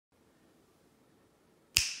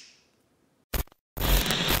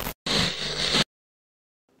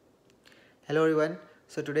Hello everyone.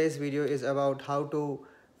 So today's video is about how to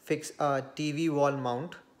fix a TV wall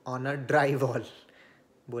mount on a drywall.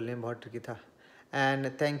 बोलने में बहुत tricky था.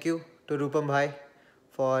 And thank you to Rupam bhai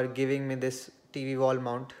for giving me this TV wall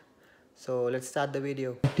mount. So let's start the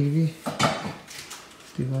video. TV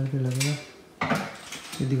दीवार पे लगेगा.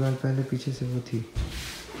 ये दीवार पहले पीछे से वो थी.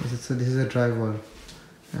 So this is a drywall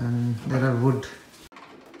and there are wood.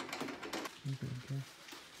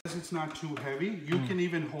 It's not too heavy. You can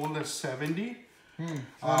even hold a 70.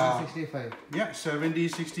 65. Yeah, 70,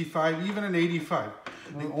 65, even an 85.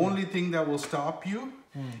 Okay. The only thing that will stop you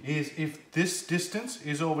is if this distance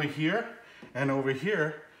is over here and over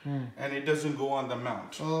here and it doesn't go on the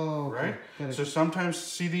mount. Oh, okay. Right? Correct. So sometimes,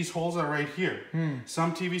 see these holes are right here.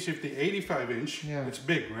 Some TVs, if the 85 inch, it's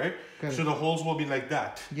big, right? Correct. So the holes will be like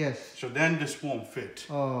that. Yes. So then this won't fit.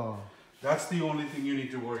 Oh. That's the only thing you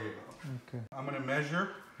need to worry about. Okay. I'm going to measure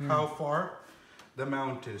how far the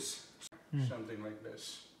mount is. Something like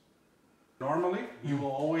this. Normally, you will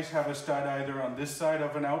always have a stud either on this side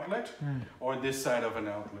of an outlet or this side of an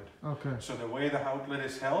outlet. Okay. So the way the outlet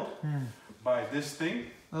is held by this thing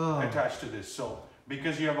attached to this. So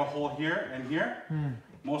because you have a hole here and here,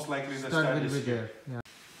 most likely the stud is here. Yeah.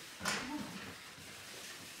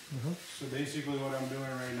 So basically what I'm doing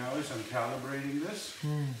right now is I'm calibrating this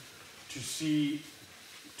to see,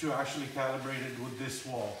 to actually calibrate it with this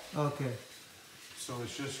wall. Okay. So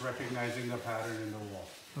it's just recognizing the pattern in the wall.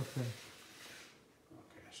 Okay.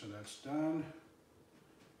 Okay, so that's done.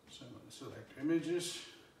 So I'm going to select images.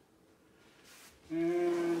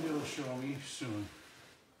 And it'll show me soon.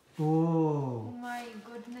 Oh. My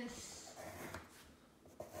goodness.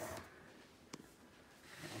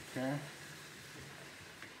 Okay.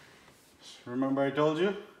 So remember I told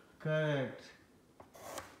you? Correct.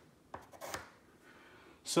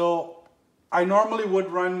 So I normally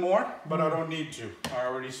would run more, but I don't need to. I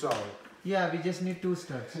already saw it. Yeah, we just need 2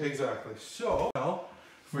 studs. Exactly. So,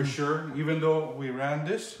 for sure, even though we ran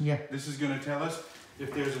this, this is going to tell us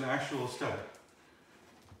if there's an actual stud.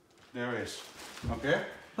 There is. Okay?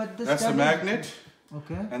 But the that's the magnet.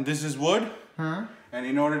 Okay. And this is wood. Huh? And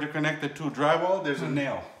in order to connect the 2 drywall, there's a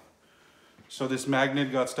nail. So this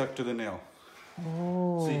magnet got stuck to the nail.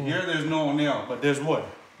 Oh. See, here there's no nail, but there's wood.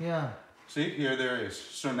 Yeah. See, here there is.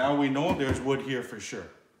 So now we know there's wood here for sure.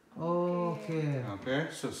 Okay. Okay,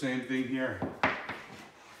 so same thing here.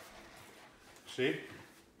 See?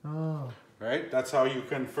 Oh. Right? That's how you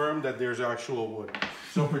confirm that there's actual wood.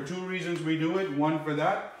 So for 2 reasons we do it. One for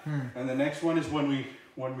that, and the next one is when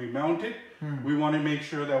we mount it, we want to make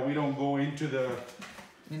sure that we don't go into the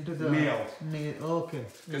nail. Okay.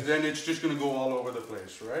 Because then it's just going to go all over the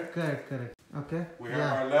place, right? Correct, correct. Okay. We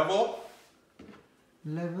have our level.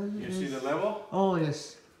 Level You see the level? Oh,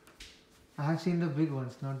 yes. I have seen the big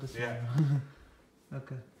ones, not the small. Yeah.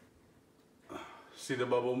 Okay. See the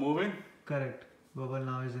bubble moving? Correct. Bubble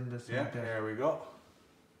now is in the center. Yeah, there we go.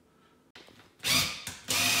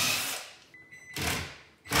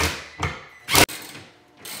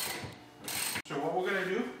 So what we're going to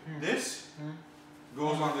do, this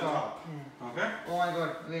goes on the top. Okay? Oh my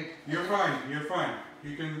god, wait. You're fine, you're fine.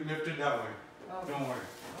 You can lift it that way. Okay. Don't worry.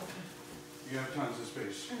 You have tons of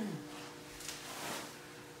space.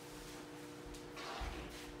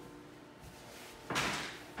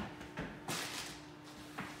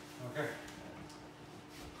 Okay.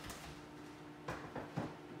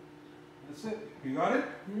 That's it. You got it?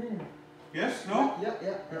 Yes? No? Yeah,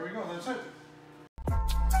 yeah. There we go. That's it.